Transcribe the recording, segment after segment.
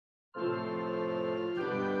And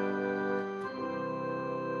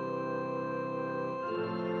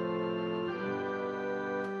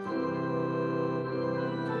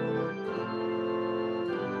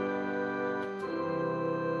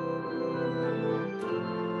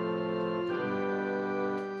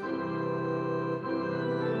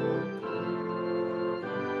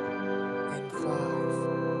 5,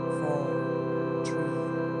 4, 3,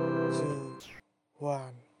 2, 1,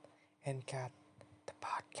 and cut the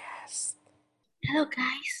podcast. Hello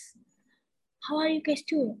guys, how are you guys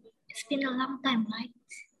doing? It's been a long time, right?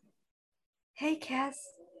 Hey Kaz,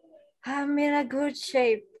 I'm in a good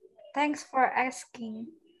shape. Thanks for asking.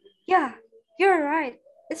 Yeah, you're right.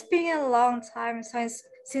 It's been a long time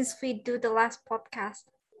since we do the last podcast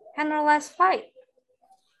and our last fight.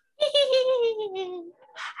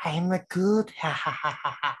 I'm a good.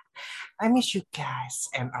 I miss you guys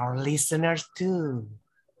and our listeners too.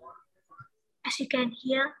 As you can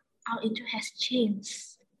hear, our intro has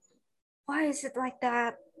changed. Why is it like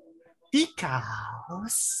that?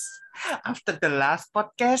 Because after the last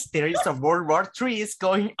podcast, there is a World War III is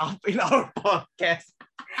going up in our podcast.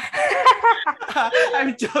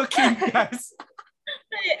 I'm joking, guys.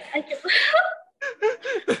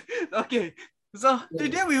 Okay, so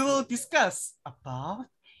today we will discuss about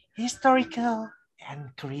historical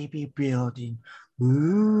and creepy building.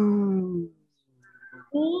 Ooh.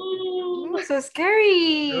 Ooh. So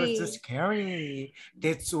scary. Oh, so scary.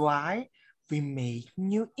 That's why we make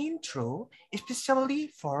new intro especially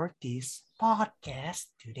for this podcast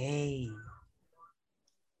today.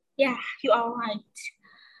 Yeah, you are right.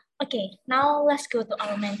 Okay, now let's go to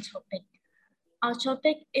our main topic. Our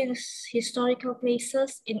topic is historical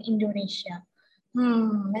places in Indonesia.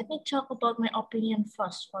 Let me talk about my opinion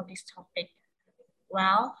first for this topic.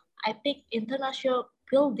 Well, I picked International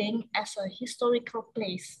Building as a historical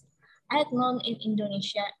place. I had known in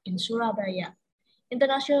Indonesia in Surabaya.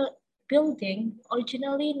 International Building,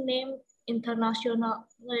 originally named International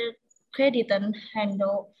Kreditan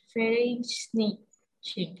Handel Vereniging.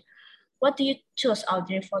 What do you choose,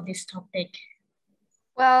 Audrey, for this topic?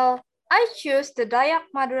 Well, I choose the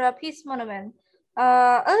Dayak Madura Peace Monument.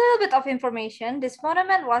 A little bit of information. This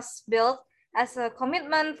monument was built as a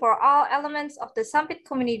commitment for all elements of the Sampit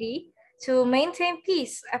community to maintain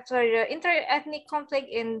peace after the inter-ethnic conflict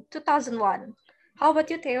in 2001. How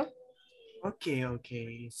about you, Theo?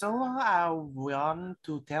 Okay. So I want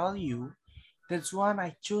to tell you that's one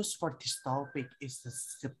I choose for this topic is the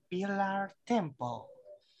Spiller Temple.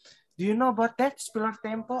 Do you know about that Spiller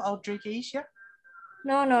Temple, Audrey KEZIA?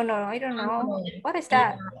 No, I don't know. What is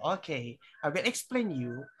that? Okay, I will explain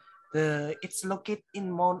you. It's located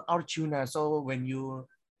in Mount Arjuna. So when you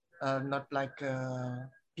not like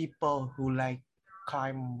people who like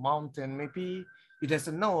climb mountain, maybe you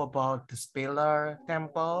doesn't know about the Spiller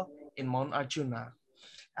Temple in Mount Arjuna.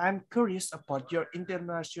 I'm curious about your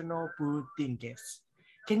international building, guys.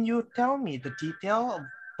 Can you tell me the detail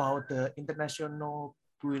about the international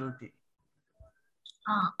building?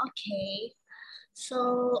 Okay.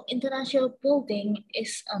 So International Building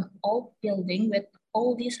is an old building with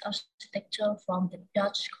all this architecture from the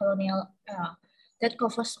Dutch colonial era that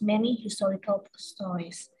covers many historical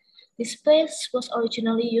stories. This place was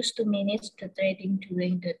originally used to manage the trading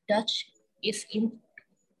during the Dutch East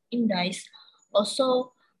Indies.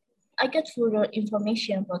 Also, I get further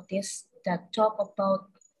information about this that talk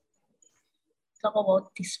about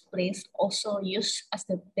this place also used as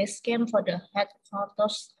the base camp for the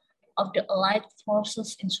headquarters of the Allied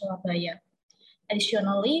forces in Surabaya.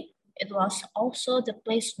 Additionally, it was also the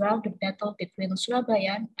place where the battle between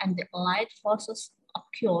Surabaya and the Allied forces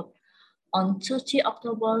occurred on 30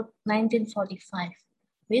 October 1945,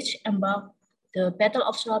 which embarked the Battle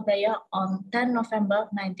of Surabaya on 10 November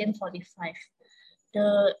 1945.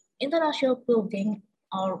 The International Building,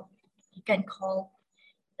 or you can call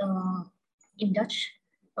in Dutch,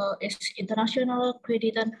 is International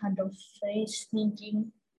Kreditan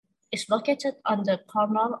Handelsvereniging, is located on the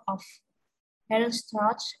corner of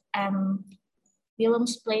Herenstraat and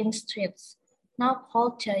Willemsplein Streets, now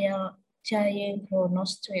called Jayagrono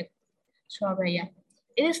Street, Surabaya.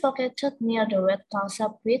 It is located near the Red Plaza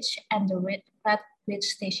Bridge and the Red Bridge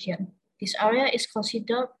Station. This area is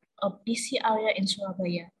considered a busy area in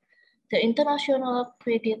Surabaya. The International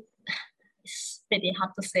Credit is pretty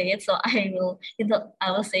hard to say it, so I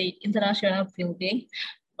will say International Building.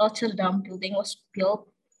 Rotterdam Building was built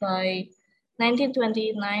by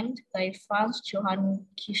 1929 by Frans Johan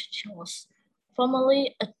Kirchhoff,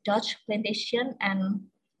 formerly a Dutch plantation and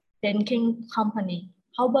banking company.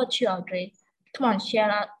 How about you, Audrey? Come on,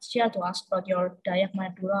 share to us about your Dayak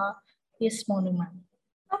Madura Peace Monument.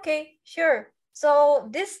 Okay, sure. So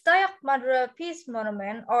this Dayak Madura Peace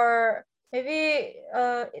Monument, or maybe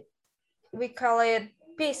we call it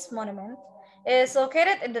Peace Monument, is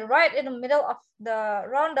located right in the middle of the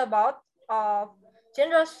roundabout of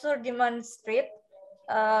Jenderal Sudirman Street,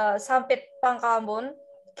 Sampit Pangkalambun,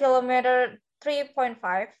 kilometer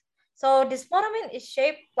 3.5. So this monument is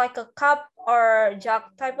shaped like a cup or jug,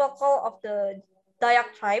 typical of the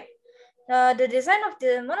Dayak tribe. The design of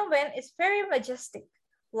the monument is very majestic,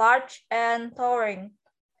 large, and towering.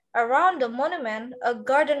 Around the monument, a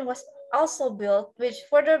garden was also built, which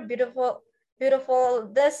further beautiful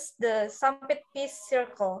this the Sampit Peace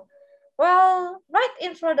Circle. Well, right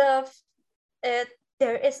in front of it,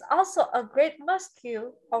 there is also a great mosque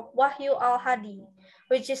of Wahyu Al-Hadi,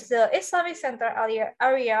 which is the Islamic center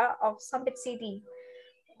area of Sampit City.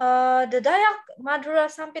 The Dayak Madura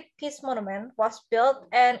Sampit Peace Monument was built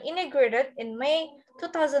and inaugurated in May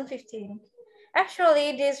 2015.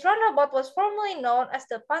 Actually, this roundabout was formerly known as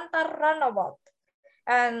the Pantar Roundabout.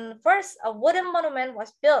 And first, a wooden monument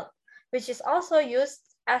was built, which is also used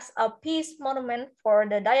as a peace monument for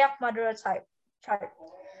the Dayak Madura tribe.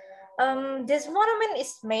 This monument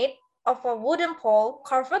is made of a wooden pole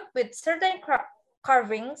carved with certain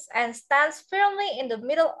carvings and stands firmly in the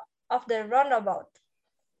middle of the roundabout.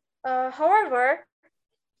 However,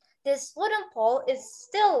 this wooden pole is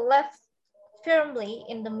still left firmly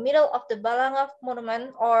in the middle of the Balangaf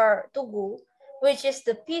monument or Tugu, which is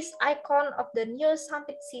the peace icon of the new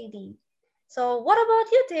Sampit city. So what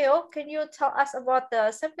about you, Theo? Can you tell us about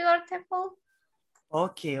the Secular Temple?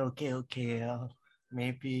 Okay.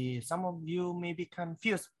 Maybe some of you may be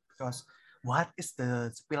confused because what is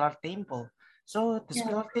the Pilar Temple? So the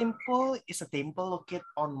Pilar Temple is a temple located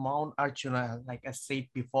on Mount Arjuna, like I said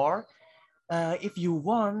before. If you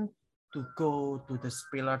want to go to the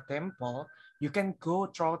Pilar Temple, you can go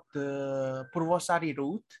through the Purwosari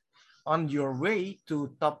route on your way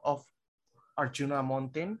to top of Arjuna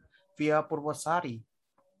mountain via Purwosari.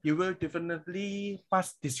 You will definitely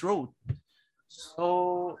pass this road.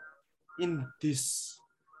 So in this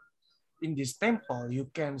temple,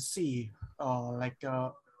 you can see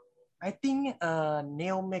I think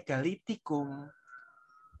Neo-Megalithicum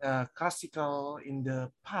classical in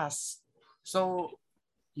the past. So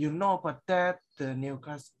you know about that the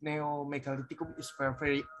Neo-Megalithicum is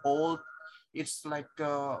very old. It's like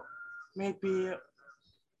maybe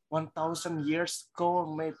 1,000 years ago,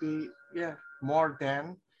 maybe more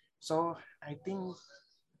than. So I think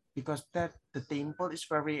because that the temple is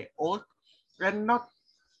very old and not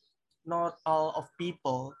all of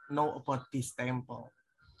people know about this temple.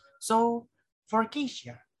 So for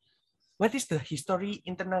KEZIA, what is the history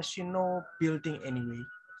international building anyway?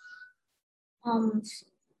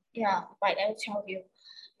 Right, I'll tell you.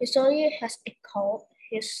 History has echoed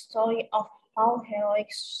his story of how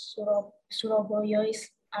heroic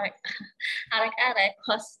Surabaya's arek-arek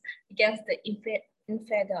was against the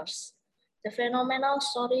invaders. The phenomenal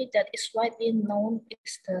story that is widely known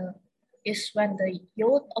is when the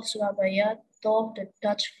youth of Surabaya tore the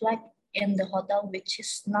Dutch flag in the hotel, which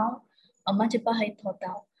is now a Majapahit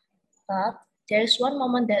hotel. But there is one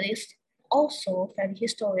moment that is also very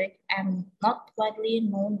historic and not widely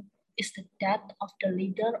known is the death of the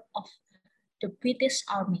leader of the British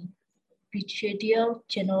Army, Brigadier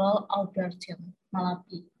General AUDREY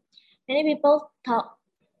Malaby. Many people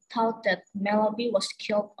thought that Malaby was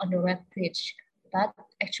killed on the Red Bridge, but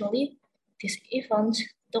actually this event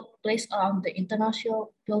took place around the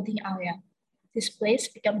international building area. This place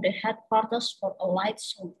became the headquarters for Allied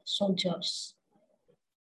soldiers.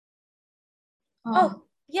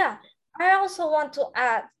 I also want to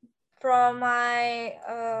add from my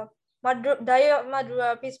Dayak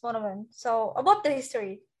Madura Peace Monument. So about the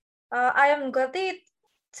history, I am glad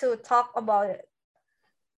to talk about it.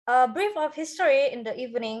 A brief of history in the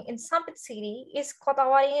evening in Sampit City is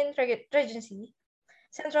Kotawain Regency,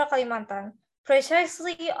 Central Kalimantan,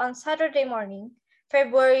 precisely on Saturday morning,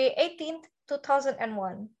 February 18th,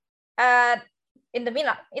 2001, in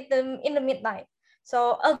the midnight.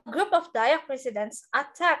 So a group of Dayak residents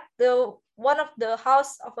attacked one of the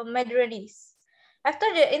house of a Madranese.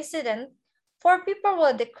 After the incident, 4 people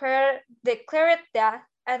were declared dead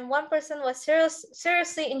and 1 person was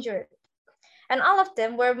seriously injured, and all of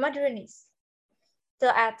them were Madranese.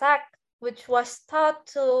 The attack, which was thought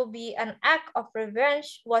to be an act of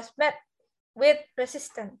revenge, was met with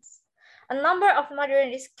resistance. A number of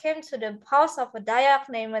Madranese came to the house of a Dayak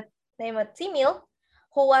named Timil,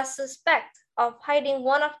 who was suspect of hiding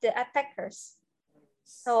one of the attackers.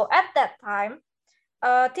 So at that time,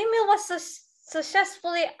 Timil was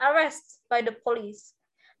successfully arrested by the police,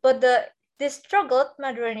 but the struggled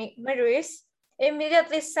Madranese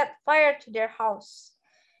immediately set fire to their house.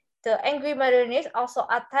 The angry Madrinis also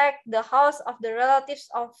attacked the house of the relatives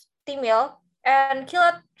of Timil and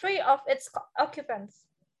killed 3 of its occupants.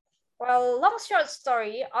 Well, long short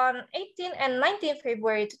story, on 18 and 19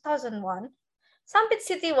 February 2001, Sampit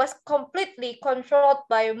city was completely controlled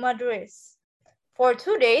by Madris. For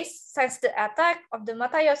 2 days, since the attack of the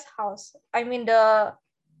Matayos house, I mean the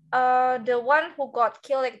one who got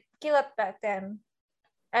killed back then.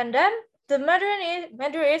 And then the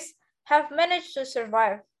Madris have managed to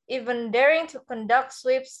survive, even daring to conduct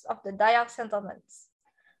sweeps of the Dayak settlements.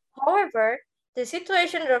 However, the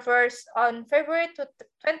situation reversed on February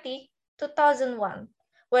 20, 2001,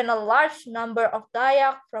 when a large number of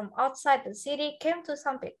Dayak from outside the city came to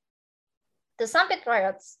Sampit. The Sampit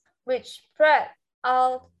riots, which spread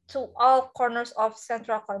out to all corners of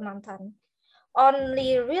central Kalimantan,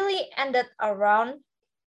 only really ended around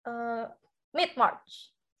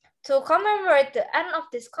mid-March. To commemorate the end of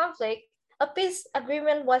this conflict, a peace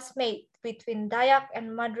agreement was made between Dayak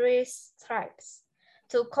and Madris tribes.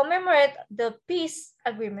 To commemorate the peace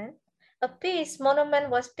agreement, a peace monument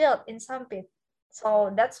was built in Sampit.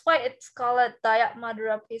 So that's why it's called Dayak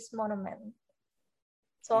Madura Peace Monument.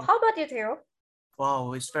 So how about you, Theo?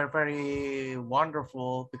 Wow, it's very, very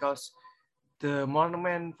wonderful because the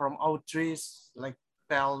monument from AUDREY like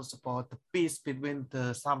tells about the peace between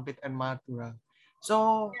the Sampit and Madura.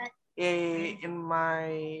 So in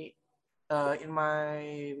my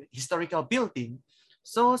historical building,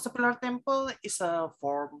 so Sepilar Temple is a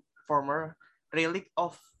former relic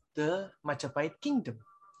of the Majapahit Kingdom.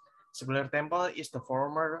 Sepilar Temple is the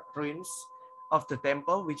former ruins of the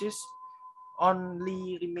temple, which is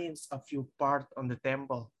only remains a few parts on the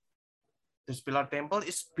temple. The Sepilar Temple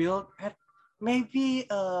is built at maybe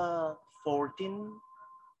 14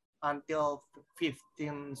 until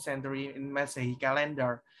 15th century in Masehi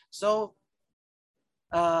calendar. So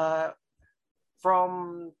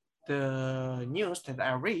from the news that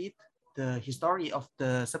I read, the history of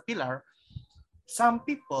the Sepilar, some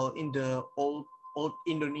people in the old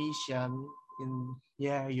Indonesian,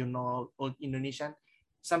 old Indonesian,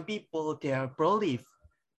 some people they believe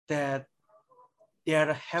that they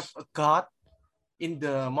have a god in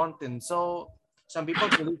the mountain. So some people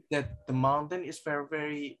believe that the mountain is very,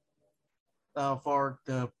 very for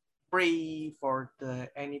the prey, for the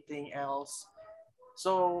anything else.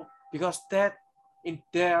 So because that in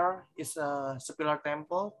there is a Sepilar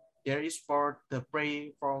temple, there is for the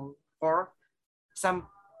prey for some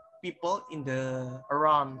people in the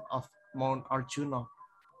around of Mount Arjuna.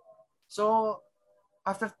 So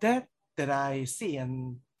after that I see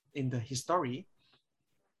in the history,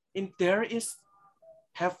 in there is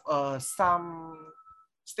have some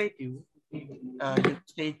statue,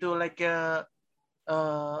 statue like a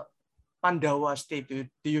Pandawa statue.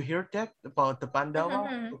 Do you hear that about the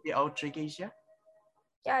Pandawa? The AUDREY, KEZIA?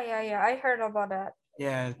 Yeah. I heard about that.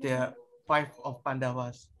 Yeah, there are 5 of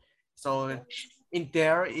Pandavas. So in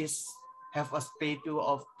there is have a statue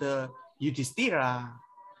of the Yudhishthira,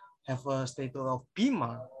 have a statue of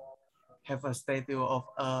Bhima, have a statue of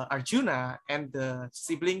Arjuna and the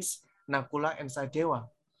siblings Nakula and Sadewa.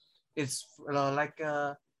 It's like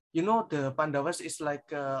the Pandavas is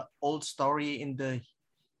like a old story in the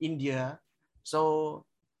India. So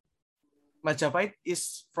Majapahit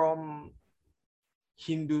is from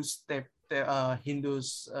Hindus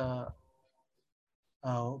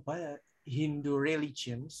Hindu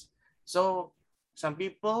religions. So some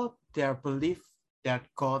people they believe that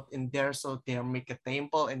God in there, so they make a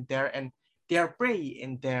temple in there and they are pray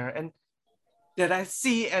in there. And that I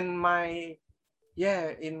see in my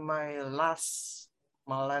last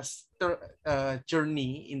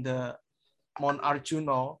journey in the Mount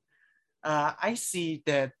Arjuna, I see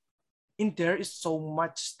that in there is so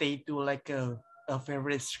much statue like a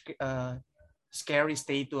very scary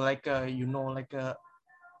statue like like a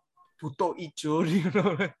Buto Ijo,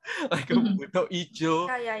 like a Buto Ijo,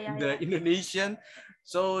 the Indonesian.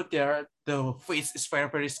 So the face is very,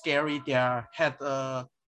 very scary. They had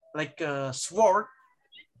like a sword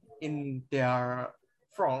in their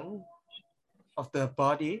front of the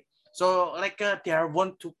body. So like they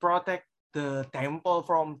want to protect the temple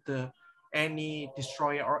from any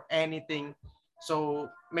destroyer or anything. So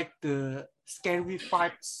make the scary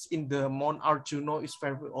fights in the Mount Arjuna is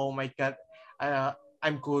very, oh my God.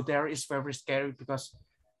 I'm go there is very scary because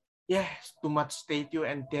too much statue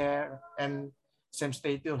and there and some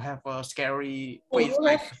statue have a scary face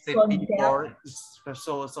like I said before. It's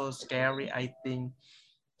so scary, I think.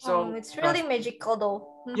 So it's really magical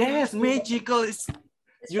though. Yes, magical. It's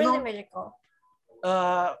really magical.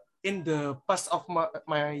 In the past of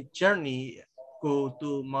my journey go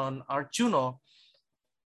to Mount Arjuna,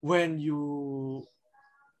 when you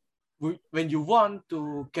want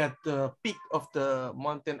to get the peak of the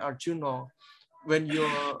mountain Arjuna, when you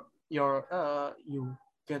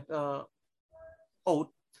get odd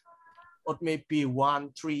maybe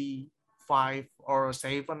 1, 3, 5, or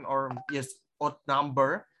 7, or yes, odd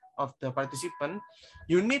number of the participant,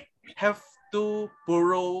 you have to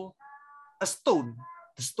borrow a stone.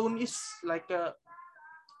 The stone is like a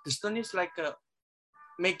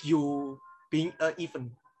make you being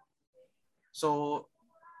even. So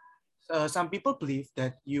some people believe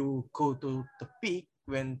that you go to the peak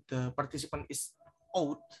when the participant is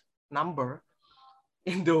odd number,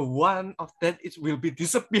 in the one of that it will be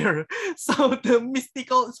disappear. So the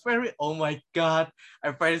mystical is very, oh my god,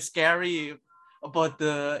 I'm very scary about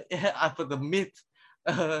the myth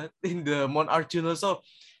in the Mount Arjuna. So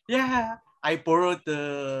yeah, I borrowed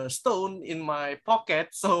the stone in my pocket,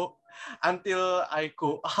 so until I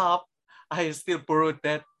go up I still borrow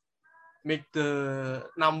that, make the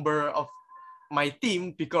number of my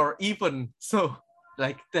team bigger even. So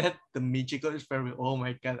like that, the magical is very, oh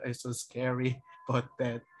my god, it's so scary about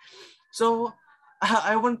that. So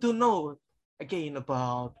I want to know again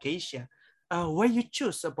about KEZIA. Why you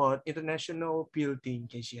choose about international building,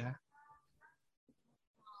 KEZIA?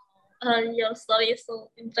 Your story is so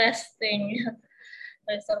interesting.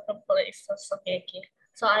 It's so complex. Okay, okay.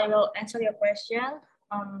 So I will answer your question.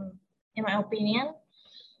 In my opinion,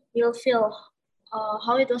 you'll feel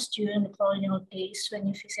how it was during the colonial days when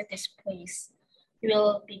you visit this place. You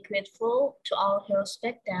will be grateful to our heroes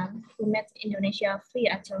back then who made Indonesia free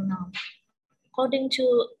until now. According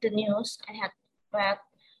to the news I had read,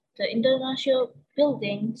 the international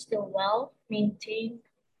building still well maintained.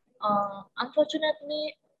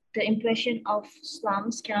 Unfortunately, the impression of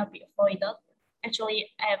slums cannot be avoided.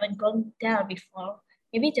 Actually, I haven't gone there before.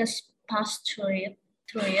 Maybe just passed through it,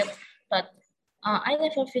 but I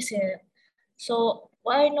never visited. So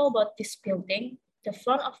what I know about this building, the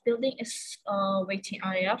front of building is a waiting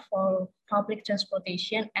area for public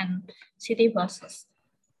transportation and city buses.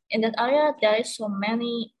 In that area, there is so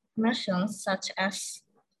many merchants such as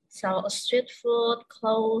sell street food,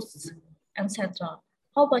 clothes, etc.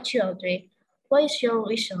 How about you, Audrey? What is your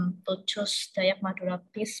reason to choose Dayak Madura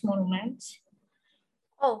Peace Monument?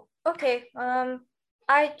 Oh, okay.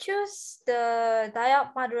 I choose the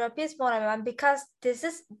Dayak Madura Peace Monument because this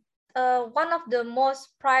is one of the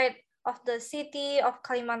most pride of the city of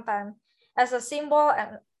Kalimantan, as a symbol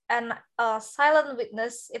and a silent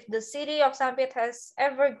witness if the city of Sampit has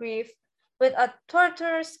ever grieved with a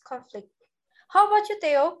torturous conflict. How about you,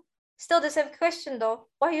 Theo? Still the same question though.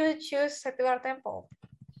 Why you choose secular temple?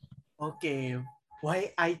 Okay,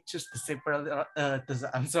 why I choose the secular?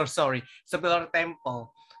 I'm so sorry, secular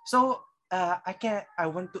temple. So I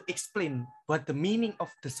want to explain what the meaning of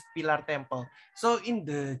the sepilar temple. So in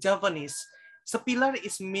the Javanese, sepilar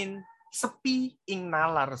is mean sepi ing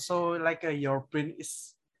nalar. So like your brain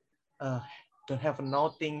is don't have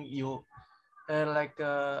nothing. You like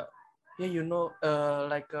yeah, you know,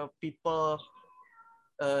 like people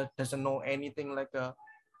doesn't know anything, like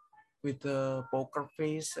with a poker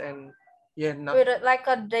face, and yeah, not With like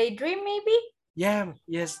a daydream maybe? yeah,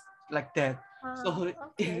 yes, like that. So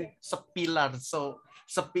Okay. sepilar, so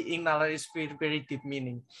sepi ing nalar is very, very deep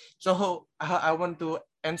meaning. So I want to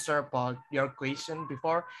answer about your question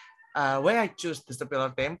before, why I choose the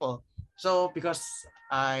sepilar temple. So because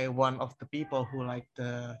I one of the people who like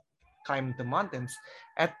to climb the mountains.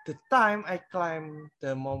 At the time I climbed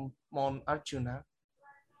the Mount Arjuna,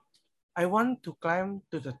 I want to climb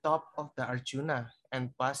to the top of the Arjuna and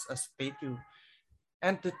pass a statue.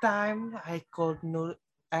 And the time I could not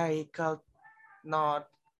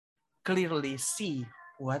clearly see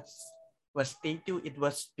what statue it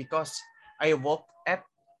was, because I walked at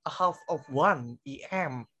a half of 1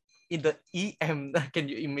 a.m. In the EM, can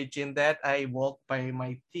you imagine that? I walked by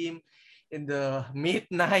my team in the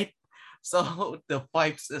midnight. So the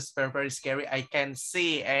vibes is very, very scary. I can't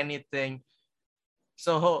see anything.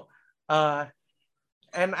 So uh,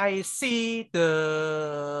 and I see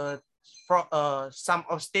the some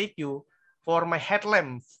of statue for my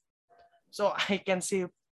headlamp. So I can see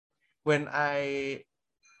when I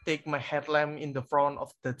take my headlamp in the front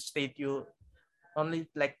of the statue, only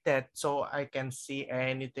like that, so I can see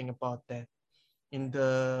anything about that in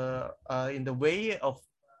the way of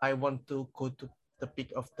I want to go to the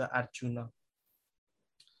peak of the Arjuna.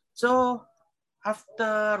 So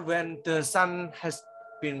after when the sun has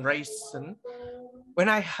been risen, when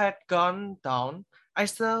I had gone down, I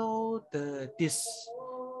saw this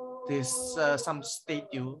some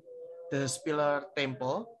statue, the Spiller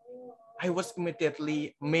Temple. I was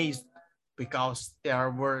immediately amazed because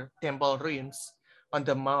there were temple ruins on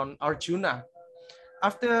the Mount Arjuna.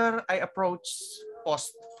 After I approached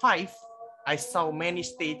post 5, I saw many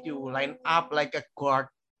statues lined up like a guard,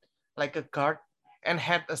 and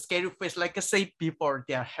had a scary face, like I said before,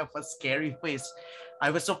 they have a scary face.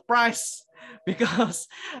 I was surprised because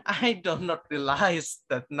I do not realize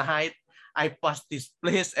that night I passed this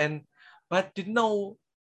place but didn't know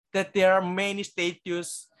that there are many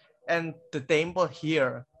statues and the temple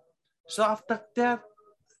here. So after that,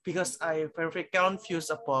 because I very confused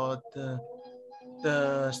about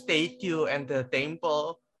the statue and the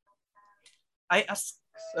temple, I asked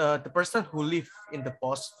the person who lived in the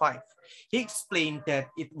post 5. He explained that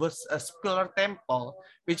it was a pillar temple,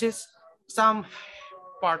 which is some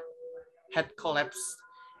part had collapsed,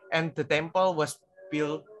 and the temple was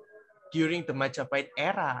built during the Majapahit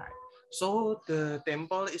era. So the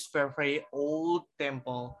temple is very old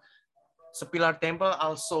temple. Sepilar Temple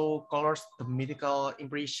also colors the mythical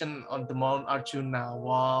impression on the Mount Arjuna.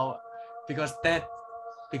 Wow, because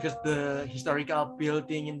the historical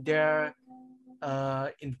building in there,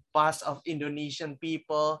 in past of Indonesian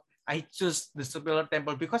people, I choose the Sepilar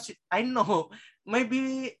Temple because I know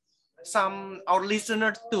maybe some our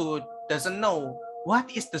listeners too doesn't know what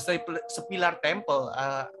is the Sepilar Temple.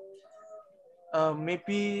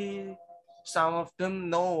 Maybe some of them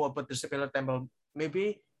know about the Sepilar Temple.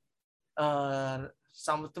 Maybe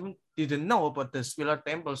some of them didn't know about the Sepilar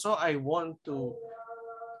Temple. So I want to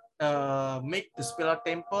make the Sepilar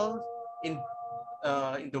Temple in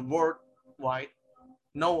the worldwide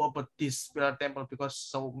know about this Sepilar Temple because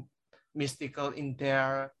so mystical in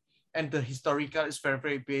there, and the historical is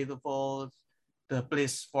very beautiful. The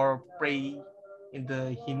place for pray in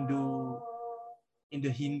the Hindu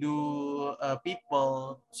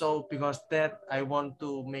people. So because that, I want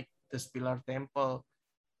to make the Sepilar Temple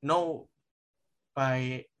know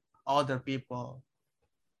by other people.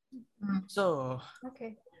 So,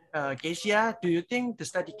 Okay. KEZIA, do you think the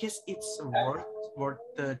study case is worth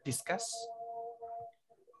discuss?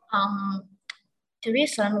 The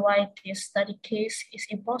reason why this study case is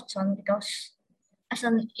important because as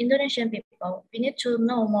an Indonesian people, we need to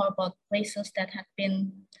know more about places that have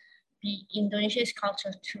been the Indonesia's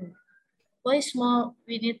culture too. What is more,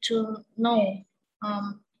 we need to know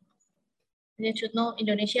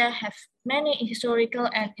Indonesia have many historical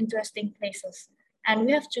and interesting places, and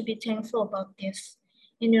we have to be thankful about this.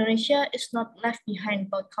 Indonesia is not left behind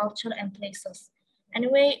about culture and places.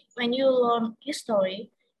 Anyway, when you learn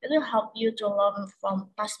history, it will help you to learn from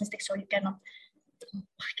past mistakes so you cannot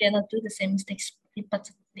do the same mistakes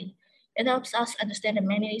repeatedly. It helps us understand the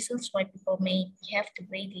many reasons why people may behave the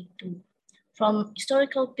way they do. From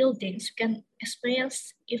historical buildings, we can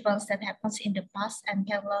experience events that happens in the past and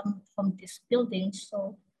can learn from these buildings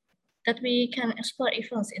so that we can explore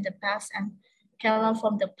events in the past and can learn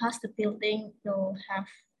from the past. The building will have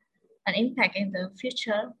an impact in the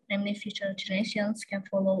future, namely future generations can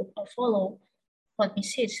follow what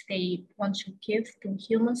message they want to give to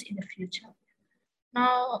humans in the future.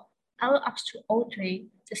 Now, I will ask to Audrey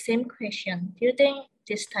the same question. Do you think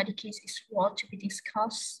this study case is worth to be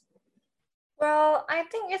discussed? Well, I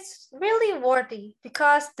think it's really worthy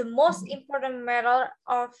because the most important matter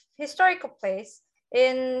of historical place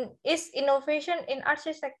is innovation in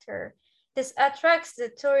architecture. This attracts the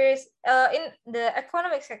tourists in the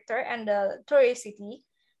economic sector and the tourist city.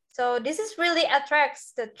 So this is really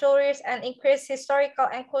attracts the tourists and increase historical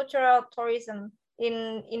and cultural tourism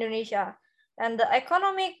in Indonesia. And the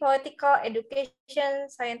economic, political, education,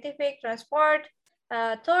 scientific, transport,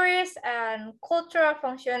 tourist, and cultural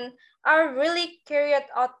function are really carried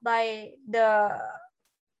out by the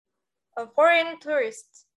foreign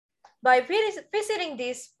tourists. By visiting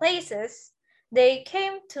these places, they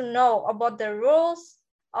came to know about the rules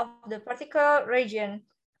of the particular region.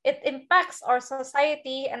 It impacts our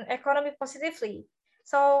society and economy positively.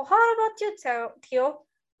 So how about you, Theo?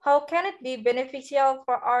 How can it be beneficial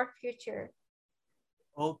for our future?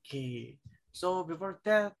 Okay. So before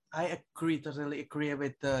that, I totally agree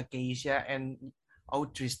with KEZIA and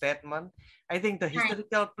Audrey's statement. I think the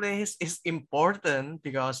historical place is important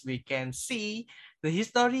because we can see the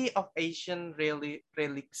history of Asian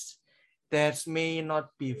relics that may not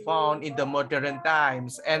be found in the modern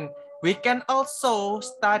times. And we can also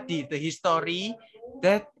study the history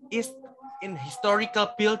that is in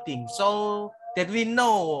historical buildings so that we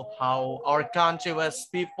know how our country was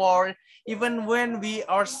before, even when we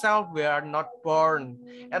ourselves were not born.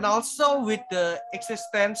 And also with the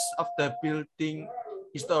existence of the building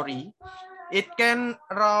history, it can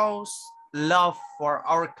arouse love for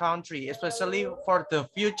our country, especially for the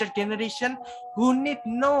future generation who need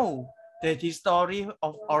know the history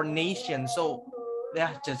of our nation. So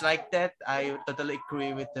yeah, just like that, I totally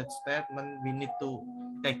agree with that statement. We need to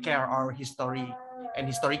take care of our history and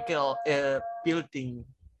historical building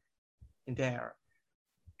in there.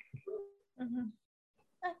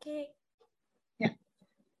 Okay. Yeah.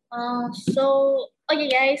 So, okay,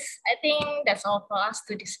 guys, I think that's all for us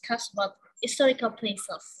to discuss about historical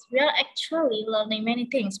places. We are actually learning many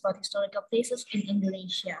things about historical places in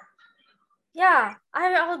Indonesia. Yeah,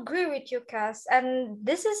 I agree with you, Cass. And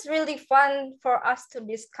this is really fun for us to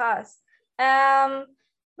discuss.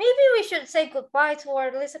 Maybe we should say goodbye to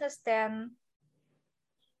our listeners then.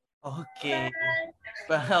 Okay.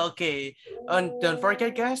 Well, okay. And don't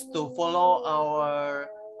forget, guys, to follow our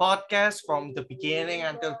podcast from the beginning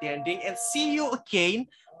until the ending, and see you again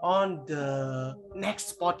on the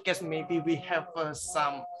next podcast. Maybe we have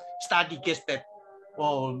some study case that,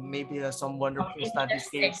 oh, maybe some wonderful study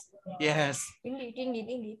Interesting. case. Yes.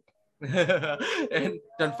 Indeed. And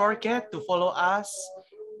don't forget to follow us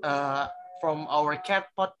uh, from our cat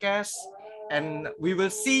podcast, and we will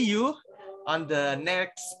see you on the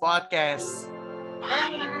next podcast.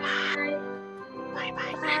 Bye. Bye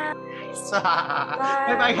bye, Bye. guys.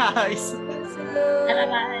 Bye bye, guys. See you.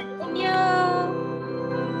 Bye. Thank you.